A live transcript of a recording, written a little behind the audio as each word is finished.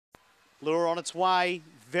Lure on its way.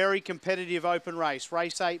 Very competitive open race.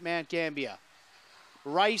 Race 8, Mt-Gambier.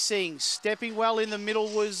 Racing, stepping well in the middle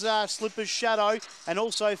was Slipper's Shadow and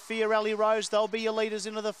also Fiorelli Rose. They'll be your leaders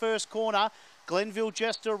into the first corner. Glenville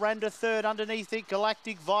Jester ran to third. Underneath it,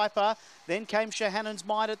 Galactic Viper. Then came Shahannon's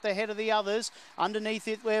Might at the head of the others. Underneath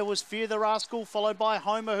it, there was Fear the Rascal, followed by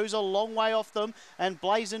Homer, who's a long way off them, and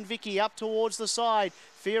Blazin' Vicky up towards the side.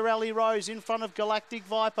 Fiorelli Rose in front of Galactic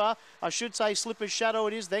Viper. I should say Slipper's Shadow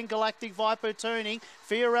it is. Then Galactic Viper turning.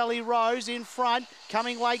 Fiorelli Rose in front.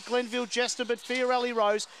 Coming late, Glenville Jester, but Fiorelli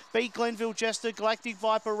Rose beat Glenville Jester. Galactic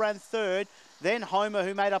Viper ran third. Then Homer,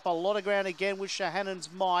 who made up a lot of ground again with Shahannon's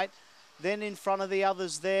Might. Then in front of the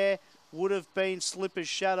others there would have been Slipper's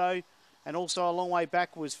Shadow. And also a long way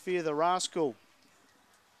back was Fear the Rascal.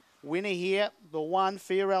 Winner here, the 1,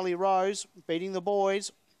 Fiorelli Rose, beating the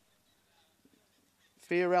boys.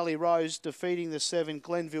 Fiorelli Rose defeating the 7,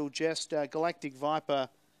 Glenville Jester. Galactic Viper,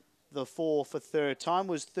 the 4 for third. Time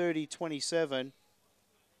was 30:27.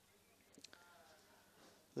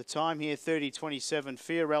 The time here, 30:27.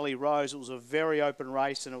 Fiorelli Rose, it was a very open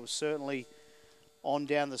race and it was certainly on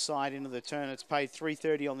down the side into the turn. It's paid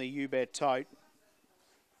 $3.30 on the U-Bet tote.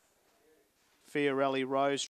 Fiorelli Rose.